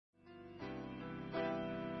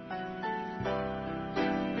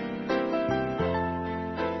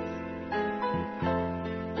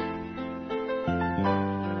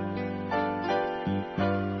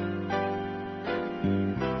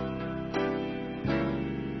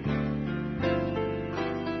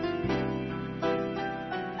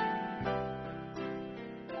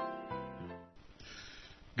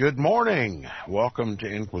Good morning. Welcome to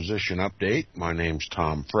Inquisition Update. My name's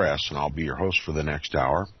Tom Fress, and I'll be your host for the next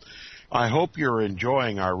hour. I hope you're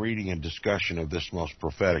enjoying our reading and discussion of this most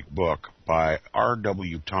prophetic book by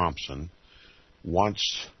R.W. Thompson, once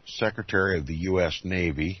Secretary of the U.S.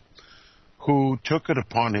 Navy, who took it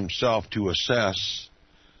upon himself to assess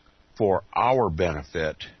for our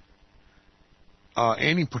benefit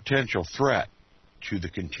any potential threat to the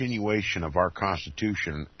continuation of our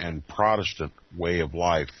Constitution and Protestant way of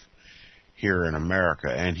life here in America.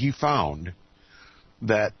 And he found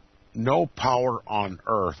that no power on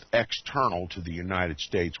earth external to the United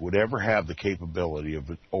States would ever have the capability of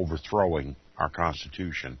overthrowing our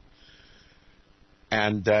Constitution,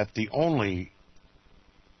 and that the only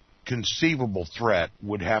conceivable threat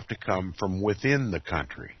would have to come from within the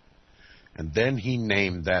country. And then he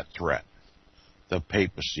named that threat the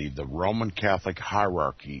Papacy, the Roman Catholic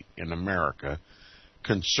hierarchy in America,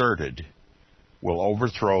 concerted, will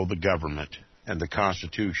overthrow the government and the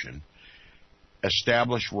Constitution,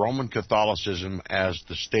 establish Roman Catholicism as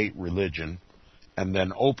the state religion, and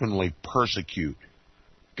then openly persecute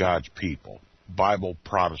God's people, Bible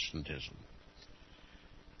Protestantism.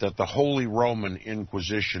 That the Holy Roman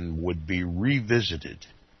Inquisition would be revisited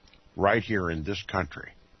right here in this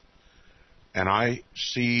country. And I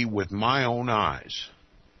see with my own eyes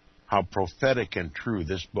how prophetic and true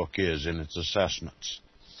this book is in its assessments.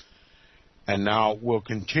 And now we'll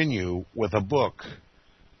continue with a book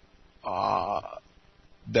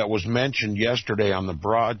that was mentioned yesterday on the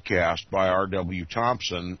broadcast by R.W.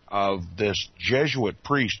 Thompson of this Jesuit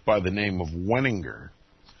priest by the name of Wenninger.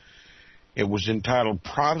 It was entitled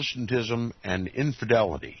Protestantism and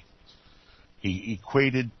Infidelity. He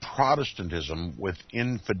equated Protestantism with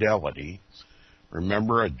infidelity.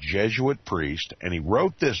 Remember, a Jesuit priest, and he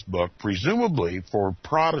wrote this book presumably for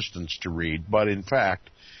Protestants to read, but in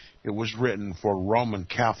fact it was written for Roman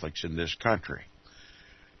Catholics in this country.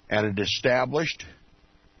 And it established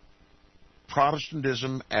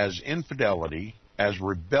Protestantism as infidelity, as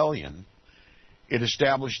rebellion. It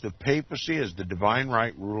established the papacy as the divine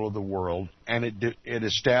right rule of the world, and it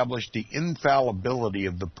established the infallibility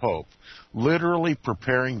of the Pope, literally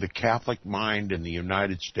preparing the Catholic mind in the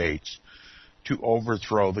United States to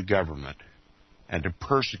overthrow the government and to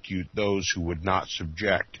persecute those who would not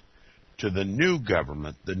subject to the new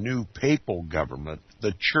government, the new papal government,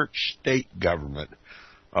 the church-state government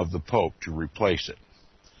of the Pope to replace it.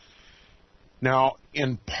 Now,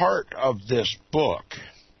 in part of this book,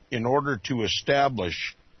 in order to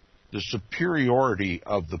establish the superiority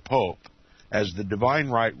of the Pope as the divine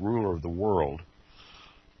right ruler of the world,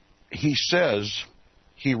 he says,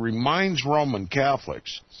 he reminds Roman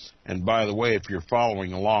Catholics, and by the way, if you're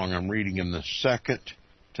following along, I'm reading in the second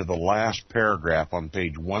to the last paragraph on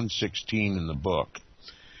page 116 in the book.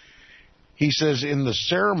 He says, in the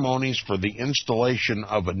ceremonies for the installation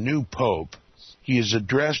of a new Pope, he is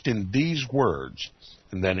addressed in these words,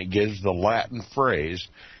 and then it gives the Latin phrase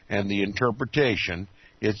and the interpretation.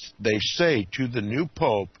 They say to the new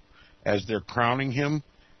Pope, as they're crowning him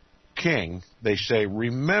king, they say,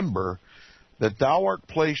 remember that thou art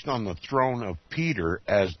placed on the throne of Peter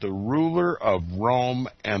as the ruler of Rome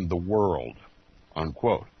and the world,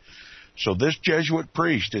 unquote. So this Jesuit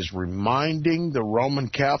priest is reminding the Roman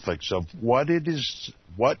Catholics of what is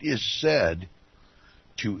said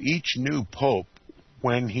to each new Pope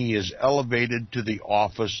when he is elevated to the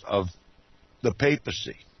office of the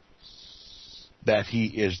papacy, that he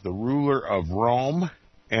is the ruler of Rome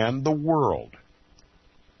and the world.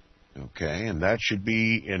 Okay, and that should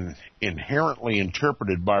be inherently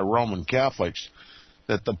interpreted by Roman Catholics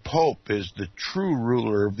that the Pope is the true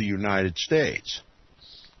ruler of the United States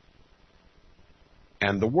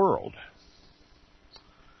and the world.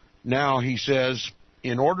 Now, he says,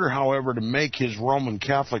 in order, however, to make his Roman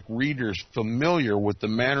Catholic readers familiar with the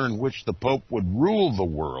manner in which the Pope would rule the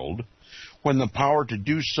world, when the power to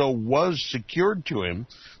do so was secured to him,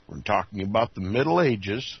 we're talking about the Middle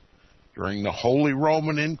Ages, during the Holy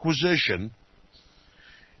Roman Inquisition,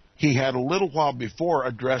 he had a little while before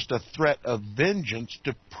addressed a threat of vengeance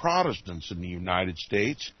to Protestants in the United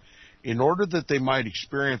States in order that they might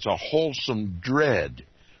experience a wholesome dread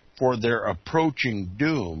for their approaching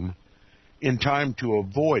doom in time to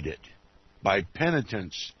avoid it by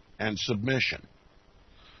penitence and submission.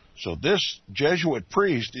 So this Jesuit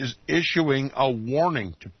priest is issuing a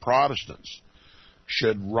warning to Protestants.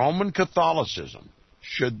 Should Roman Catholicism,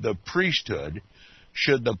 should the priesthood,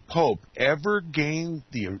 should the Pope ever gain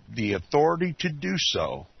the authority to do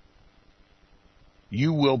so,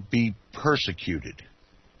 you will be persecuted.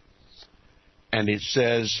 And it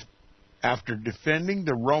says, after defending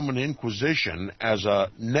the Roman Inquisition as a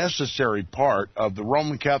necessary part of the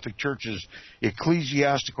Roman Catholic Church's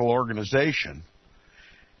ecclesiastical organization,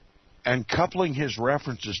 and coupling his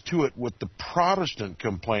references to it with the Protestant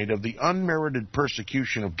complaint of the unmerited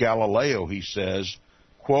persecution of Galileo, he says,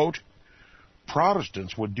 quote,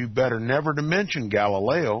 Protestants would do better never to mention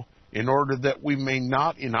Galileo in order that we may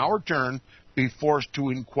not, in our turn, be forced to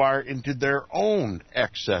inquire into their own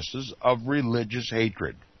excesses of religious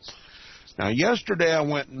hatred. Now, yesterday I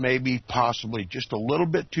went maybe possibly just a little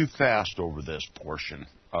bit too fast over this portion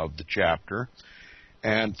of the chapter.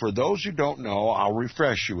 And for those who don't know, I'll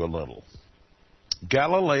refresh you a little.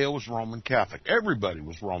 Galileo was Roman Catholic. Everybody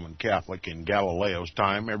was Roman Catholic in Galileo's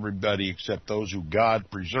time, everybody except those who God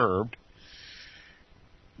preserved.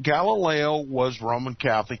 Galileo was Roman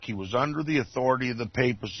Catholic. He was under the authority of the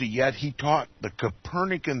papacy, yet he taught the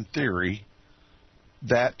Copernican theory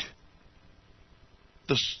that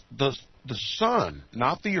the sun,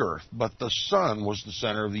 not the earth, but the sun was the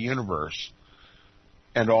center of the universe,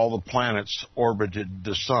 and all the planets orbited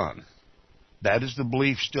the sun. That is the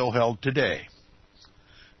belief still held today.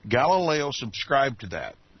 Galileo subscribed to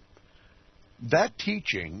that. That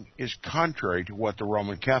teaching is contrary to what the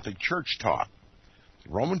Roman Catholic Church taught.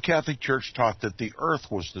 The Roman Catholic Church taught that the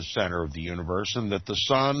earth was the center of the universe and that the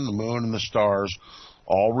sun, the moon, and the stars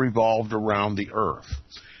all revolved around the earth.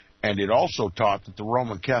 And it also taught that the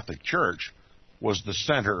Roman Catholic Church was the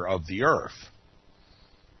center of the earth,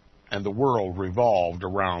 and the world revolved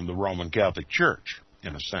around the Roman Catholic Church,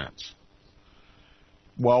 in a sense.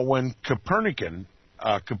 Well, when Copernicus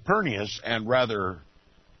and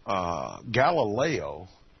Galileo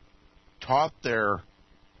taught their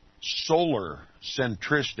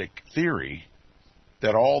solar-centristic theory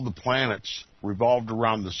that all the planets revolved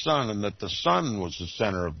around the sun and that the sun was the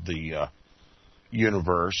center of the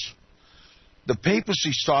universe, the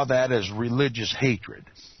papacy saw that as religious hatred.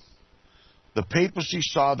 The papacy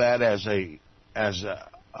saw that as a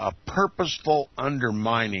purposeful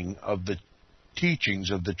undermining of the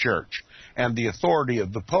teachings of the church and the authority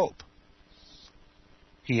of the Pope.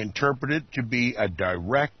 He interpreted it to be a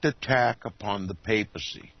direct attack upon the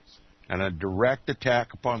papacy and a direct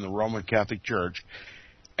attack upon the Roman Catholic Church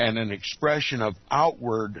and an expression of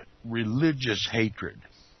outward religious hatred.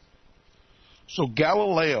 So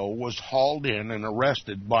Galileo was hauled in and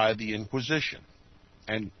arrested by the Inquisition,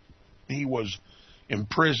 and he was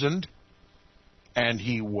imprisoned, and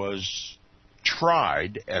he was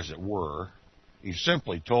tried, as it were. He's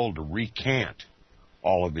simply told to recant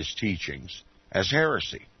all of his teachings as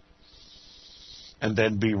heresy and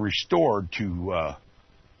then be restored to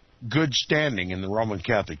good standing in the Roman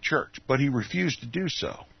Catholic Church. But he refused to do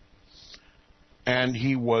so, and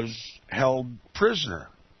he was held prisoner.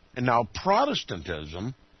 And now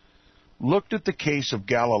Protestantism looked at the case of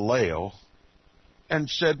Galileo and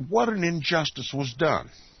said, what an injustice was done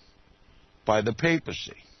by the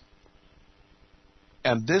papacy.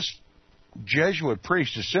 And this Jesuit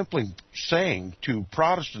priest is simply saying to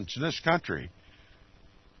Protestants in this country,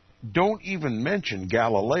 don't even mention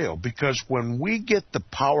Galileo, because when we get the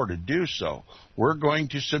power to do so, we're going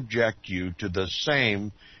to subject you to the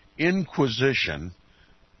same Inquisition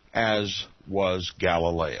as was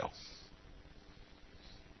Galileo.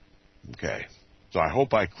 Okay, so I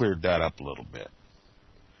hope I cleared that up a little bit.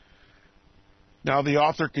 Now the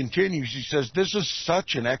author continues, he says, this is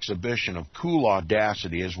such an exhibition of cool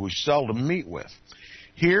audacity as we seldom meet with.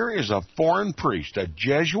 Here is a foreign priest, a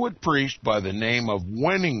Jesuit priest by the name of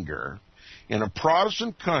Wenninger, in a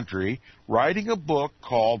Protestant country, writing a book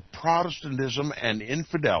called Protestantism and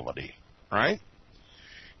Infidelity, right?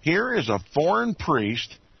 Here is a foreign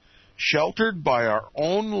priest sheltered by our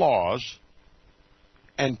own laws,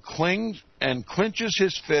 and clenches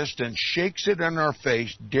his fist and shakes it in our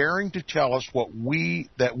face, daring to tell us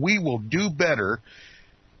that we will do better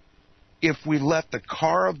if we let the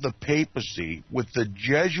car of the papacy, with the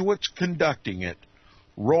Jesuits conducting it,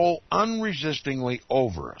 roll unresistingly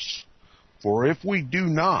over us. For if we do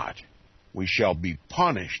not, we shall be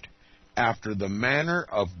punished after the manner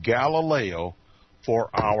of Galileo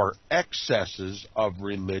for our excesses of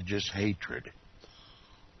religious hatred.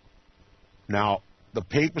 Now, the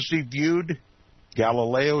papacy viewed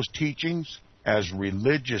Galileo's teachings as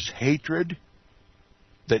religious hatred,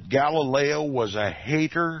 that Galileo was a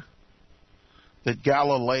hater, that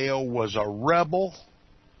Galileo was a rebel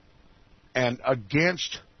and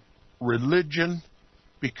against religion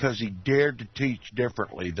because he dared to teach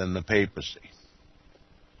differently than the papacy.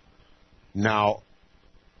 Now,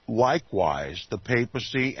 likewise, the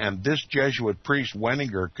papacy and this Jesuit priest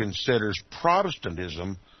Wenninger considers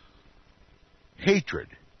Protestantism hatred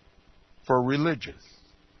for religion.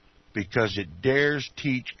 because it dares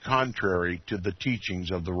teach contrary to the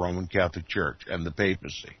teachings of the Roman Catholic Church and the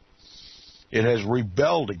papacy. It has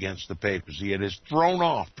rebelled against the papacy. It has thrown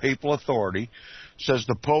off papal authority, says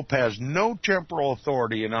the Pope has no temporal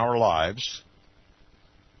authority in our lives,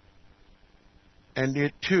 and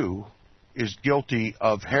it too is guilty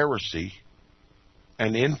of heresy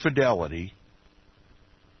and infidelity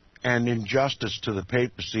and injustice to the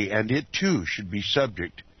papacy, and it too should be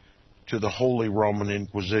subject to the Holy Roman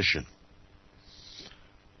Inquisition.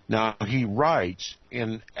 Now, he writes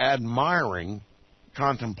in admiring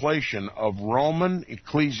contemplation of Roman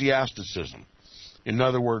ecclesiasticism, in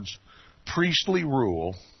other words, priestly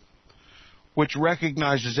rule, which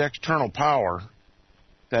recognizes external power,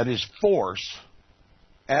 that is force,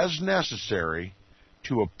 as necessary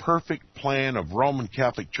to a perfect plan of Roman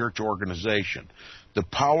Catholic Church organization, the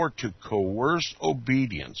power to coerce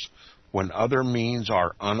obedience when other means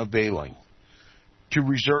are unavailing, to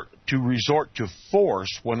resort to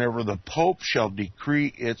force whenever the Pope shall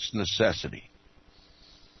decree its necessity.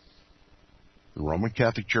 The Roman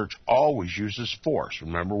Catholic Church always uses force.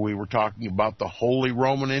 Remember, we were talking about the Holy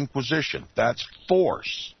Roman Inquisition. That's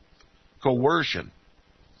force, coercion.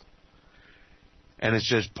 And it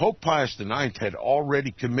says Pope Pius IX had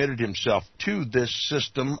already committed himself to this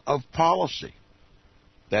system of policy,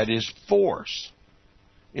 that is force,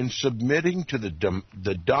 in submitting to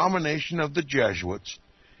the domination of the Jesuits,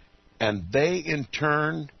 and they in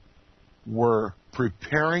turn were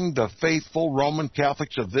preparing the faithful Roman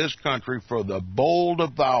Catholics of this country for the bold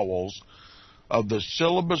avowals of the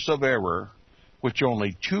syllabus of error, which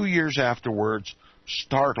only 2 years afterwards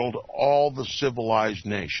startled all the civilized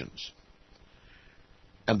nations.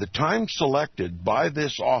 And the time selected by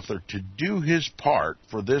this author to do his part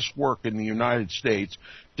for this work in the United States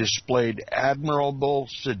displayed admirable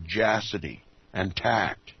sagacity and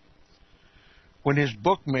tact. When his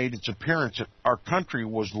book made its appearance, our country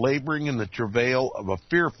was laboring in the travail of a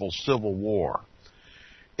fearful civil war.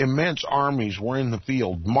 Immense armies were in the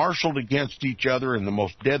field, marshaled against each other in the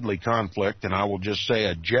most deadly conflict, and I will just say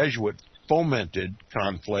a Jesuit-fomented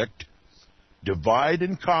conflict. Divide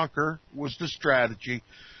and conquer was the strategy,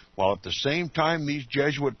 while at the same time these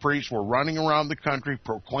Jesuit priests were running around the country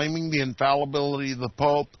proclaiming the infallibility of the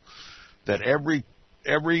Pope, that every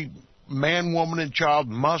man, woman, and child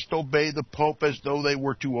must obey the Pope as though they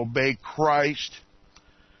were to obey Christ,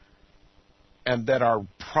 and that our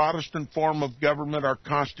Protestant form of government, our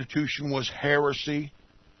Constitution, was heresy.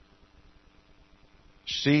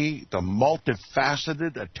 See the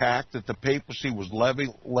multifaceted attack that the papacy was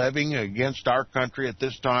levying against our country at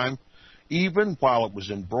this time, even while it was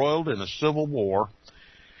embroiled in a civil war.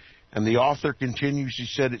 And the author continues, he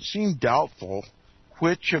said, it seemed doubtful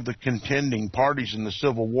which of the contending parties in the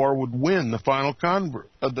Civil War would win the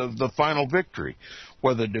final victory,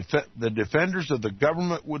 whether the defenders of the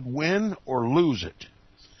government would win or lose it.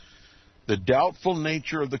 The doubtful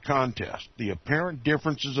nature of the contest, the apparent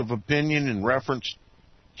differences of opinion in reference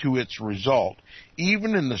to its result,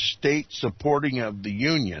 even in the state supporting of the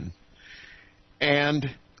Union, and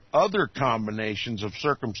other combinations of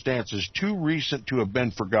circumstances too recent to have been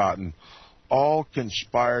forgotten, all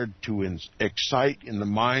conspired to excite in the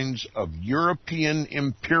minds of European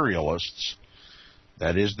imperialists,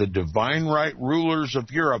 that is, the divine right rulers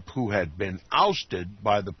of Europe who had been ousted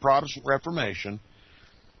by the Protestant Reformation,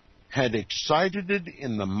 had excited it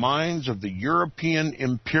in the minds of the European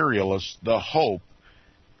imperialists the hope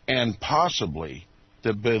and possibly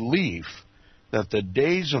the belief that the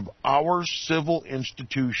days of our civil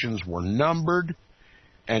institutions were numbered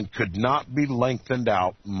and could not be lengthened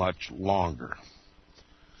out much longer.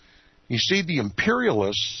 You see, the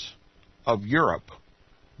imperialists of Europe,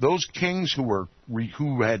 those kings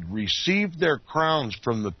who had received their crowns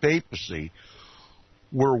from the papacy,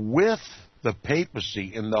 were with the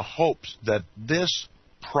papacy in the hopes that this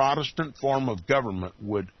Protestant form of government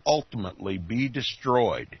would ultimately be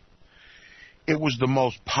destroyed. It was the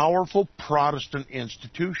most powerful Protestant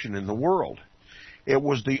institution in the world. It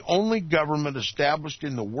was the only government established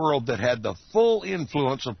in the world that had the full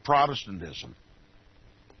influence of Protestantism.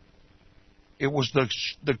 It was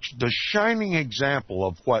the shining example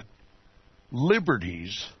of what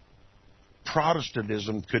liberties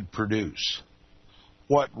Protestantism could produce,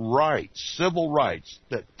 what rights, civil rights,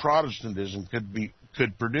 that Protestantism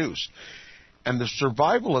could produce. And the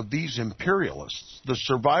survival of these imperialists, the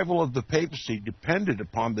survival of the papacy, depended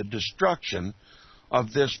upon the destruction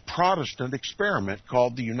of this Protestant experiment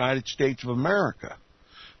called the United States of America,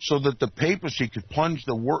 so that the papacy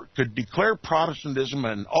could declare Protestantism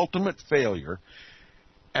an ultimate failure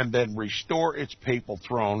and then restore its papal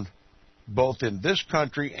throne both in this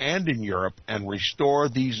country and in Europe, and restore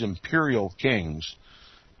these imperial kings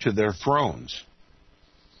to their thrones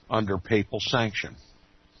under papal sanction.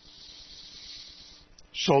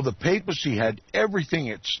 So the papacy had everything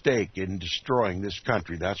at stake in destroying this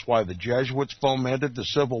country. That's why the Jesuits fomented the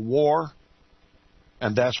Civil War,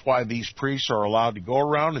 and that's why these priests are allowed to go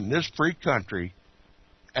around in this free country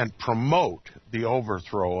and promote the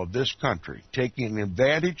overthrow of this country, taking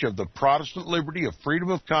advantage of the Protestant liberty of freedom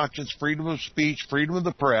of conscience, freedom of speech, freedom of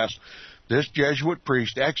the press. This Jesuit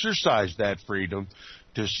priest exercised that freedom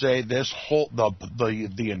to say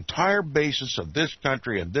the entire basis of this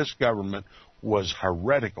country and this government was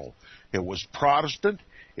heretical. It was Protestant.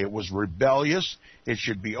 It was rebellious. It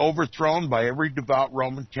should be overthrown by every devout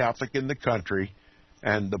Roman Catholic in the country,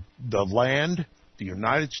 and the land, the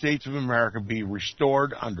United States of America, be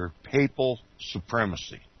restored under papal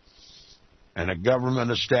supremacy and a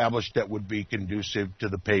government established that would be conducive to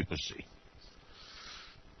the papacy.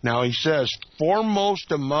 Now he says,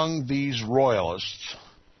 foremost among these royalists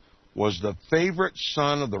was the favorite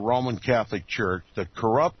son of the Roman Catholic Church, the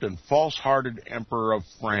corrupt and false-hearted Emperor of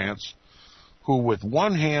France, who with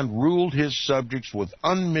one hand ruled his subjects with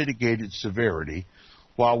unmitigated severity,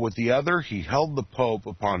 while with the other he held the Pope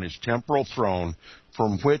upon his temporal throne,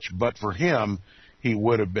 from which, but for him, he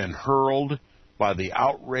would have been hurled by the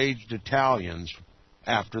outraged Italians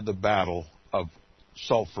after the Battle of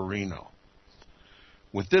Solferino.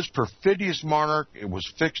 With this perfidious monarch, it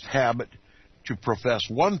was fixed habit to profess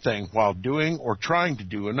one thing while doing or trying to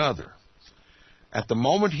do another. At the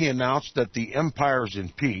moment he announced that the empire is in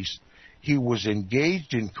peace, he was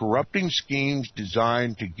engaged in corrupting schemes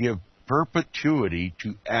designed to give perpetuity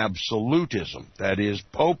to absolutism, that is,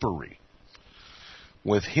 popery.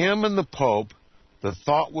 With him and the Pope, the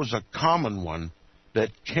thought was a common one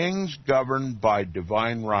that kings governed by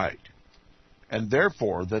divine right, and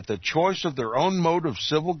therefore that the choice of their own mode of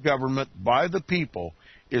civil government by the people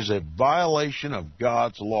is a violation of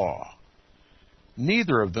God's law.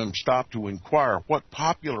 Neither of them stopped to inquire what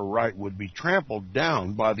popular right would be trampled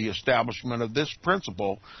down by the establishment of this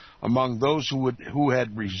principle among those who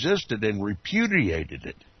had resisted and repudiated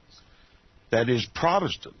it, that is,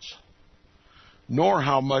 Protestants, nor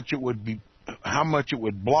how much it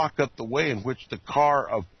would block up the way in which the car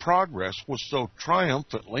of progress was so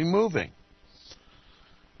triumphantly moving.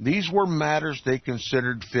 These were matters they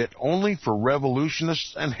considered fit only for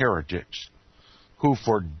revolutionists and heretics, who,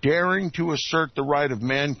 for daring to assert the right of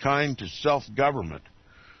mankind to self-government,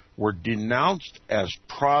 were denounced as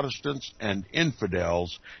Protestants and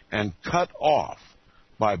infidels and cut off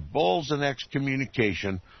by bulls and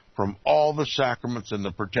excommunication from all the sacraments and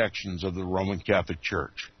the protections of the Roman Catholic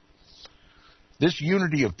Church. This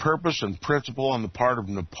unity of purpose and principle on the part of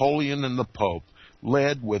Napoleon and the Pope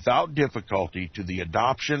led without difficulty to the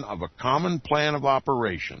adoption of a common plan of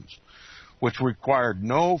operations, which required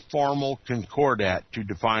no formal concordat to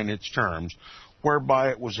define its terms, whereby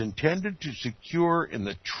it was intended to secure in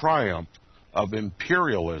the triumph of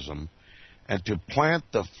imperialism and to plant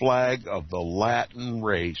the flag of the Latin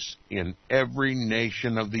race in every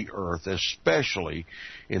nation of the earth, especially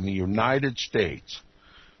in the United States,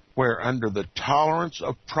 where under the tolerance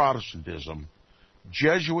of Protestantism,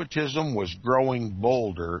 Jesuitism was growing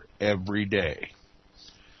bolder every day.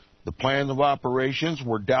 The plans of operations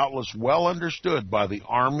were doubtless well understood by the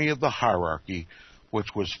army of the hierarchy,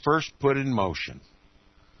 which was first put in motion.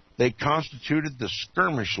 They constituted the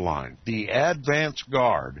skirmish line, the advance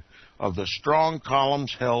guard of the strong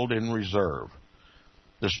columns held in reserve.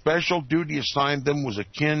 The special duty assigned them was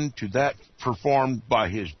akin to that performed by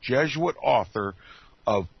his Jesuit author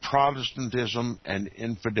of Protestantism and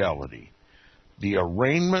Infidelity. The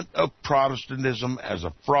arraignment of Protestantism as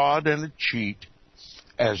a fraud and a cheat,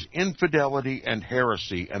 as infidelity and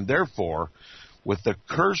heresy, and therefore, with the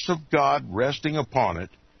curse of God resting upon it,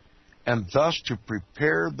 and thus to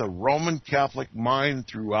prepare the Roman Catholic mind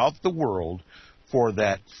throughout the world for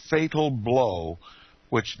that fatal blow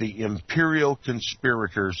which the imperial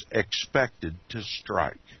conspirators expected to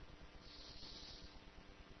strike.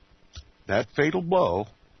 That fatal blow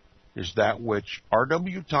is that which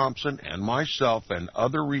R.W. Thompson and myself and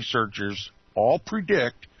other researchers all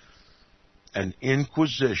predict: an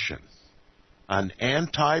Inquisition, an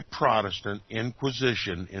anti-Protestant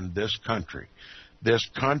Inquisition in this country. This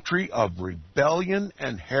country of rebellion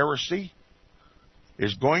and heresy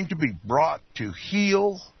is going to be brought to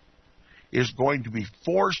heel, is going to be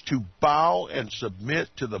forced to bow and submit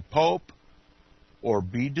to the Pope or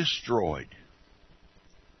be destroyed.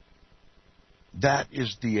 That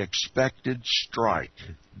is the expected strike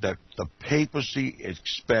that the papacy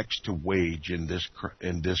expects to wage in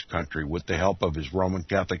this country with the help of his Roman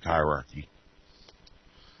Catholic hierarchy.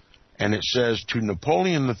 And it says, to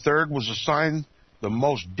Napoleon III was assigned the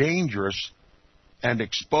most dangerous and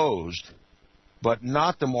exposed, but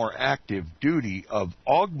not the more active duty of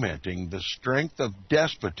augmenting the strength of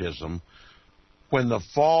despotism when the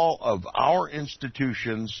fall of our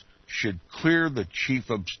institutions should clear the chief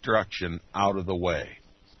obstruction out of the way.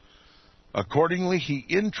 Accordingly, he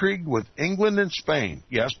intrigued with England and Spain.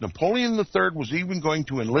 Yes, Napoleon III was even going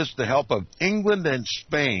to enlist the help of England and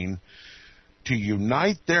Spain to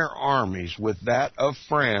unite their armies with that of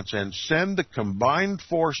France and send the combined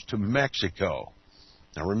force to Mexico.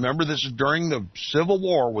 Now remember, this is during the Civil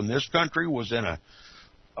War when this country was in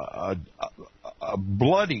a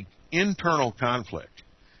bloody internal conflict.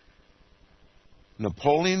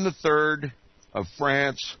 Napoleon III of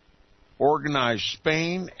France organized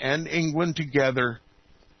Spain and England together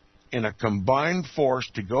in a combined force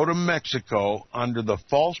to go to Mexico under the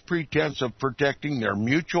false pretense of protecting their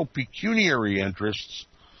mutual pecuniary interests,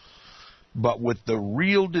 but with the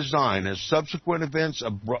real design, as subsequent events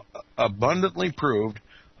abundantly proved,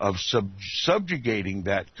 of subjugating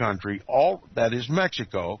that country, that is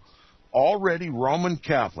Mexico, already Roman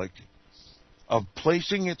Catholic, of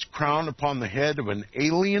placing its crown upon the head of an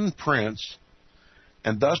alien prince,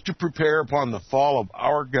 and thus to prepare upon the fall of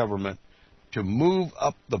our government to move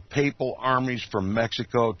up the papal armies from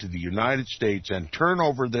Mexico to the United States and turn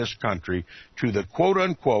over this country to the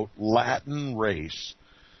quote-unquote Latin race,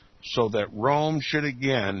 so that Rome should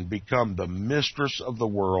again become the mistress of the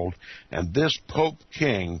world and this Pope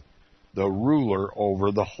King the ruler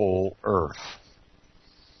over the whole earth.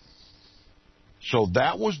 So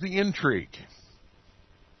that was the intrigue.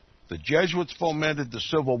 The Jesuits fomented the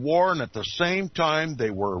Civil War, and at the same time they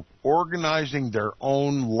were organizing their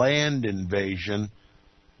own land invasion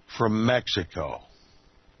from Mexico.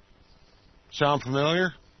 Sound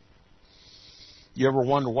familiar? You ever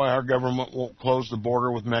wonder why our government won't close the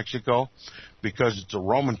border with Mexico? Because it's a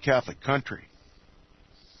Roman Catholic country.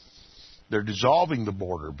 They're dissolving the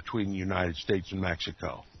border between the United States and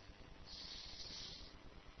Mexico.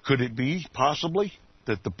 Could it be, possibly,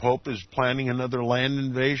 that the Pope is planning another land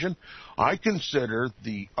invasion? I consider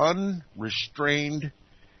the unrestrained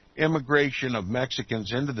immigration of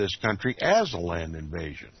Mexicans into this country as a land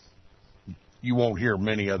invasion. You won't hear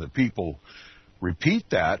many other people repeat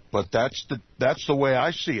that, but that's the way I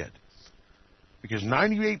see it. Because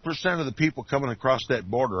 98% of the people coming across that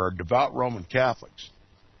border are devout Roman Catholics,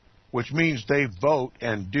 which means they vote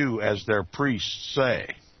and do as their priests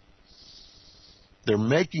say. They're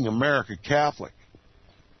making America Catholic.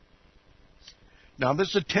 Now,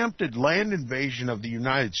 this attempted land invasion of the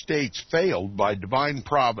United States failed by divine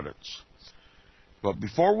providence. But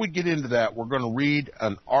before we get into that, we're going to read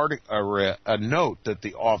an article, or a note that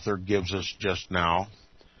the author gives us just now.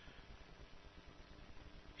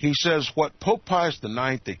 He says, what Pope Pius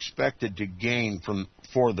IX expected to gain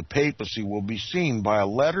for the papacy will be seen by a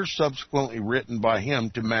letter subsequently written by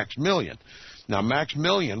him to Maximilian. Now,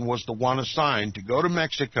 Maximilian was the one assigned to go to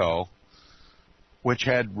Mexico, which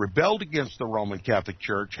had rebelled against the Roman Catholic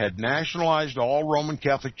Church, had nationalized all Roman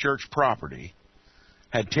Catholic Church property,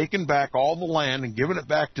 had taken back all the land and given it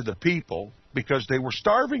back to the people because they were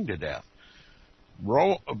starving to death.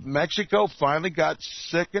 Mexico finally got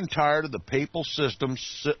sick and tired of the papal system,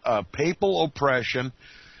 papal oppression.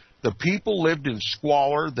 The people lived in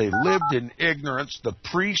squalor. They lived in ignorance. The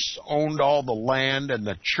priests owned all the land, and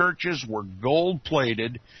the churches were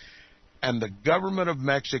gold-plated. And the government of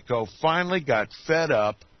Mexico finally got fed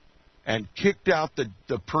up and kicked out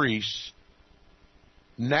the priests,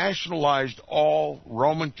 nationalized all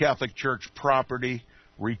Roman Catholic Church property,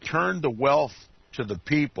 returned the wealth to the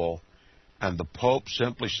people, and the Pope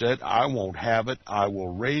simply said, I won't have it. I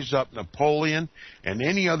will raise up Napoleon and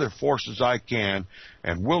any other forces I can,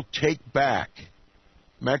 and we'll take back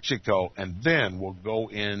Mexico, and then we'll go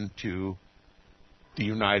into the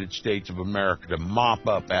United States of America to mop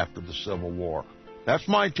up after the Civil War. That's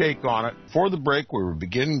my take on it. For the break, we were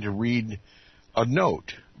beginning to read a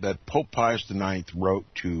note that Pope Pius IX wrote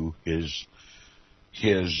to His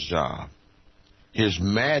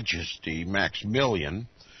Majesty Maximilian,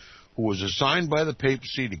 who was assigned by the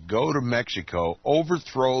papacy to go to Mexico,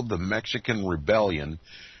 overthrow the Mexican rebellion,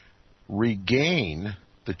 regain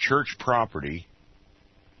the church property,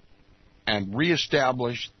 and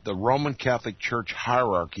reestablish the Roman Catholic Church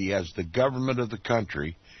hierarchy as the government of the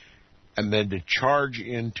country, and then to charge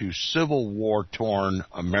into Civil War-torn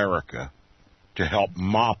America to help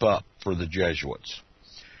mop up for the Jesuits.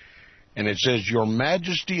 And it says, "Your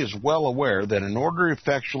Majesty is well aware that in order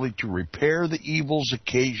effectually to repair the evils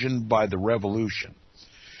occasioned by the revolution,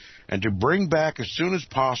 and to bring back as soon as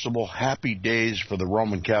possible happy days for the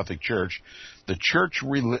Roman Catholic Church,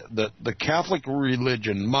 the Catholic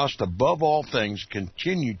religion must, above all things,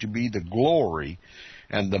 continue to be the glory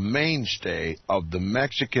and the mainstay of the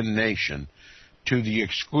Mexican nation, to the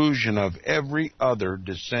exclusion of every other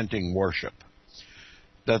dissenting worship.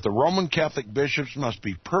 That the Roman Catholic bishops must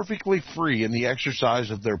be perfectly free in the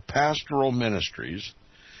exercise of their pastoral ministries,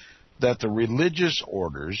 that the religious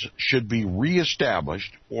orders should be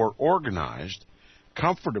reestablished or organized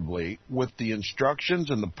comfortably with the instructions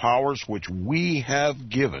and the powers which we have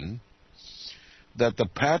given, that the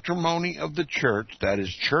patrimony of the church, that is,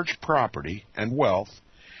 church property and wealth,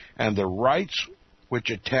 and the rights which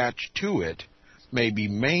attach to it may be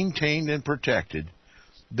maintained and protected,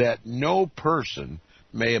 that no person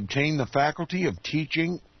may obtain the faculty of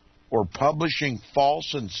teaching or publishing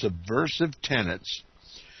false and subversive tenets,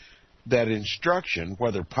 that instruction,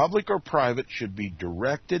 whether public or private, should be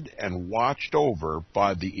directed and watched over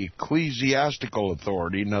by the ecclesiastical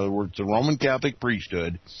authority, in other words, the Roman Catholic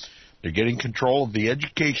priesthood. They're getting control of the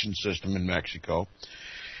education system in Mexico.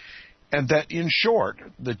 And that, in short,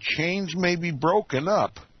 the chains may be broken,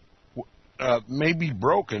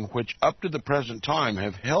 which up to the present time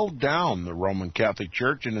have held down the Roman Catholic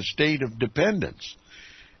Church in a state of dependence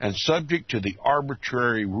and subject to the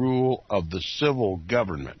arbitrary rule of the civil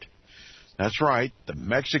government." That's right.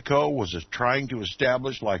 Mexico was trying to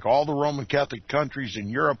establish, like all the Roman Catholic countries in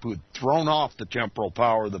Europe who had thrown off the temporal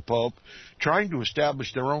power of the Pope, trying to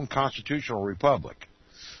establish their own constitutional republic.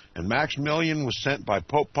 And Maximilian was sent by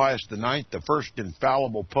Pope Pius IX, the first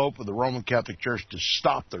infallible Pope of the Roman Catholic Church, to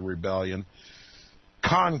stop the rebellion,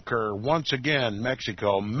 conquer once again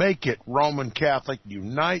Mexico, make it Roman Catholic,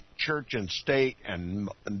 unite church and state, and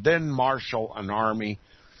then marshal an army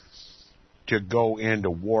to go into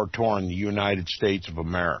war-torn United States of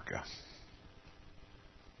America.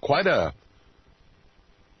 Quite an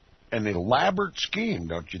elaborate scheme,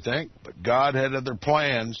 don't you think? But God had other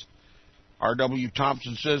plans. R.W.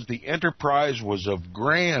 Thompson says the enterprise was of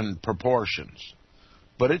grand proportions,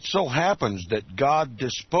 but it so happens that God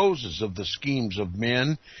disposes of the schemes of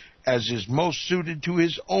men as is most suited to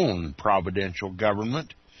his own providential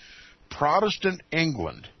government. Protestant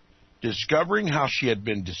England, discovering how she had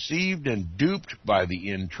been deceived and duped by the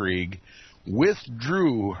intrigue,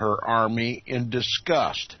 withdrew her army in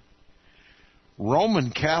disgust. Roman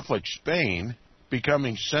Catholic Spain,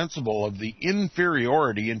 becoming sensible of the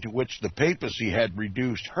inferiority into which the papacy had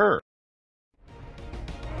reduced her,